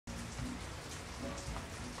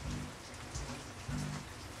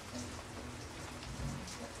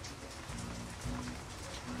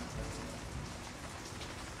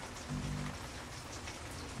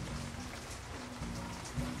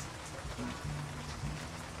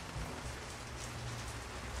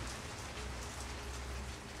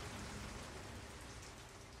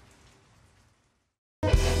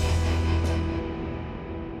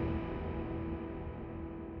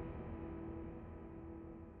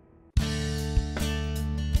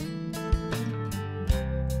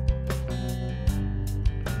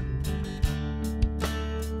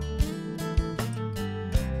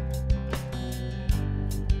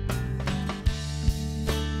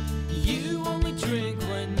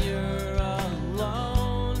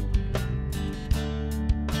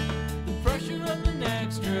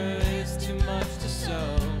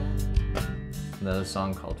a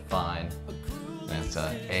song called Fine, and it's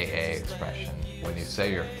an AA expression. When you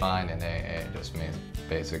say you're fine in AA, it just means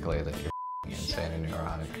basically that you're insane and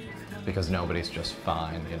neurotic, because nobody's just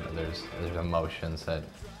fine. You know, there's emotions that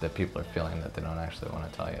people are feeling that they don't actually want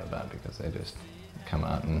to tell you about because they just come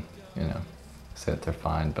out and, you know, say that they're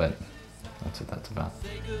fine, but that's what that's about.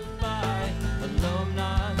 Say goodbye, although I'm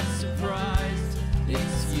not surprised,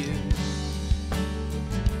 it's you.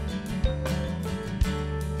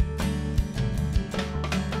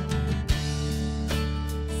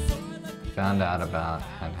 Found out about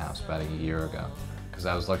Hen House about a year ago because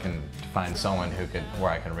I was looking to find someone where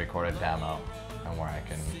I can record a demo and where I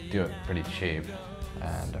can do it pretty cheap.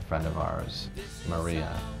 And a friend of ours,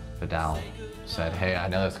 Maria Vidal, said, "Hey, I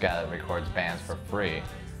know this guy that records bands for free,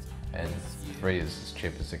 and free is as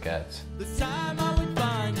cheap as it gets." The time I would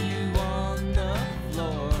find you on the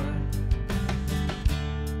floor.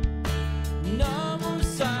 No more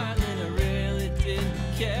silent, I really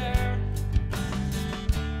didn't care.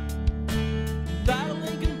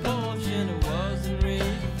 Battling compulsion, it wasn't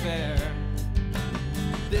really fair.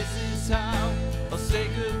 This is how I'll say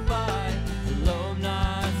goodbye, although I'm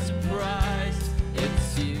not surprised,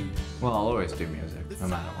 it's you. Well, I'll always do music, no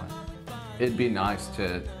matter what. It'd be nice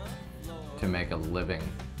to make a living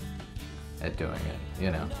at doing it, you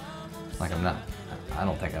know? Like I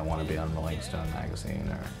don't think I want to be on Rolling Stone magazine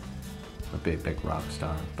or be a big rock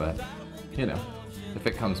star, but, you know, if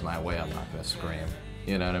it comes my way, I'm not gonna scream,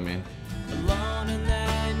 you know what I mean? Alone and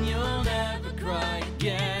then you'll never cry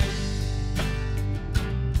again.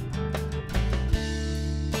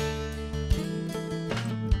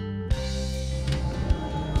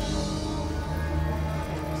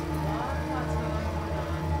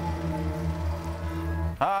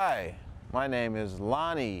 Hi, my name is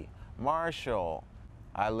Lonnie Marshall.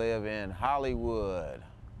 I live in Hollywood,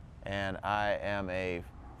 and I am a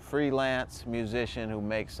freelance musician who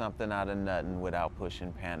makes something out of nothing without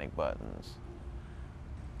pushing panic buttons.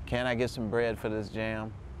 Can I get some bread for this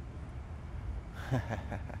jam?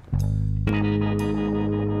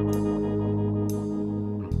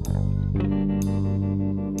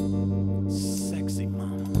 Sexy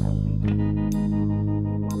mama.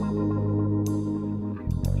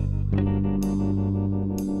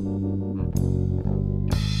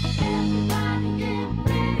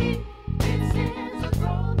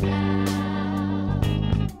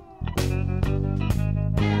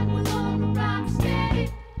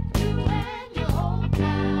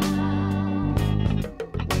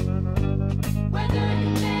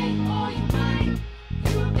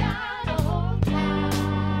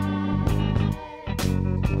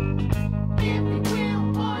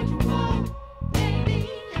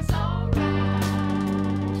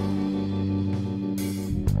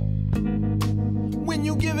 When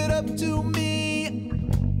you give it up to me,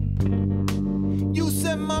 you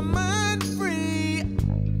set my mind free.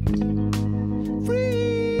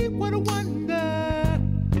 Free, what a wonder.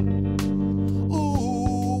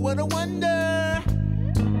 Ooh, what a wonder.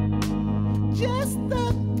 Just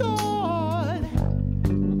the thought,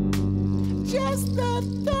 just the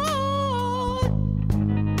thought.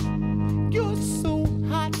 You're so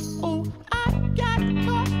hot, oh, I got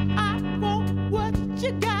caught. I want what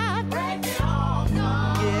you got. Break me off.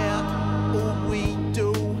 Yeah, ooh, we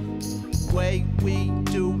do, way we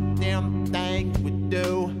do, them things we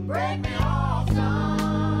do. Break me off,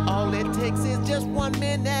 son. All it takes is just 1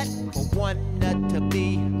 minute for one nut to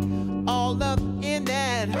be all up in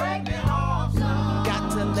that. Break me off, son.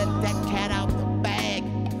 Got to let that cat out the bag.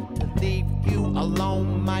 To leave you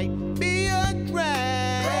alone might be a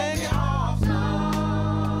drag. Break me off,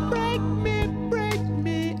 son. Break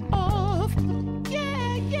me off.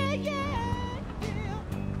 Yeah, yeah, yeah.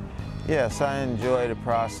 Yes, I enjoy the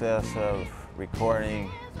process of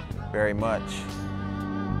recording very much.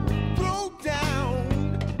 Broke down.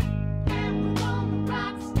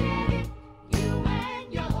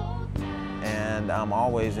 And I'm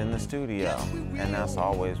always in the studio, and that's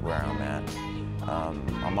always where I'm at.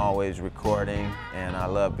 I'm always recording, and I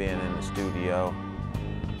love being in the studio,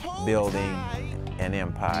 building an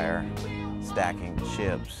empire, stacking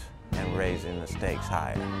chips, and raising the stakes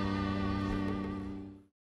higher.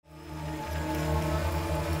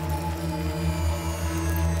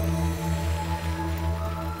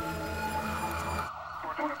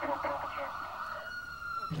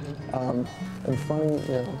 And funny,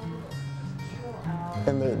 you know,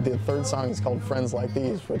 and the third song is called Friends Like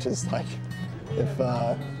These, which is like, if,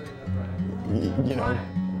 you know,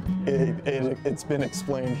 it's been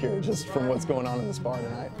explained here just from what's going on in this bar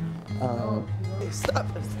tonight. Stop.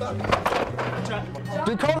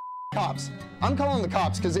 Dude, call the cops. I'm calling the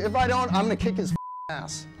cops, because if I don't, I'm gonna kick his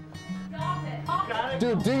ass. Stop it.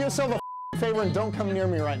 Dude, do yourself a favor and don't come near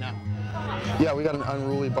me right now. Yeah, we got an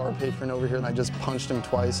unruly bar patron over here, and I just punched him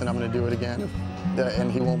twice, and I'm gonna do it again,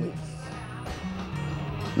 and he won't leave.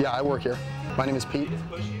 Yeah, I work here. My name is Pete. You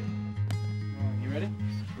ready?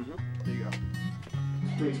 Mm-hmm. Here you go.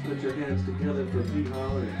 Please put your hands together for Pete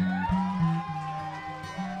Holly.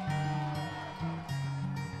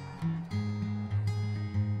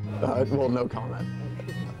 Well, no comment.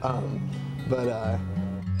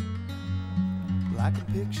 Like a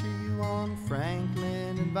picture you on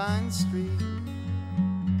Franklin and Vine Street,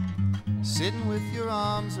 sitting with your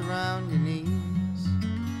arms around your knees.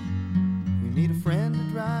 You need a friend to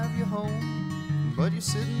drive you home, but you're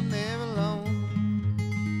sitting there alone.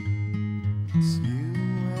 It's you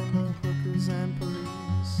and the hookers and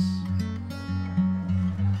police.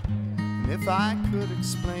 And if I could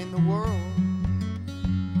explain the world,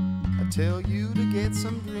 I'd tell you to get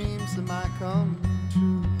some dreams that might come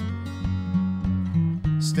true.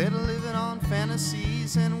 Instead of living on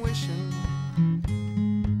fantasies and wishing.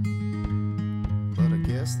 But I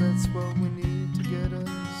guess that's what we need to get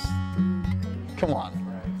us through. Come on.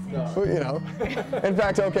 You know. In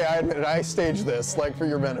fact, okay, I admit it, I staged this, like, for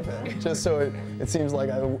your benefit. Just so it seems like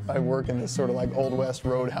I work in this sort of like Old West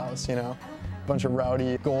roadhouse, you know. Bunch of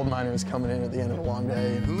rowdy gold miners coming in at the end of a long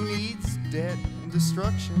day. Who needs debt and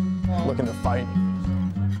destruction? Looking to fight.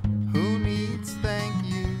 Who needs thank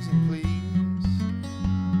yous and please?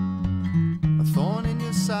 A thorn in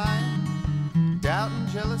your side, doubt and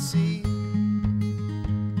jealousy.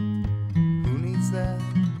 Who needs that?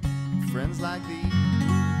 Friends like these.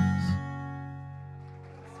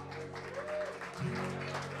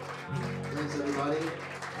 Thanks, everybody.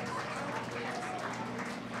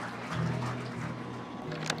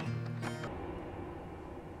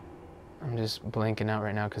 I'm just blanking out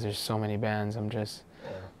right now because there's so many bands. I'm just,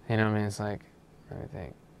 you know what I mean? It's like, let me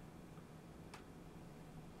think.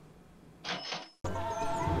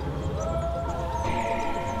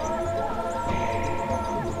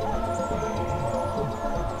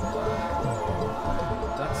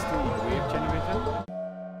 That's the wave generator.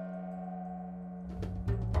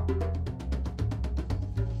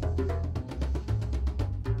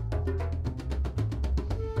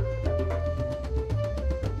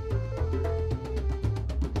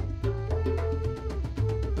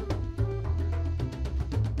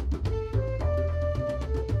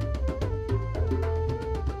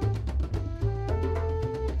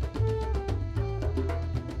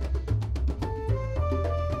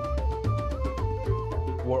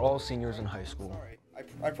 We're all seniors in high school.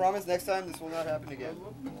 I promise next time this will not happen again.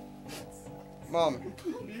 Mom.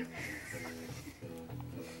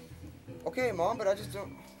 Okay, Mom, but I just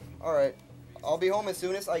don't... Alright. I'll be home as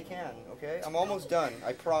soon as I can, okay? I'm almost done.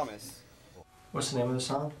 I promise. What's the name of the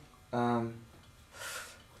song? What's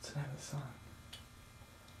the name of the song?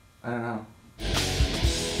 I don't know.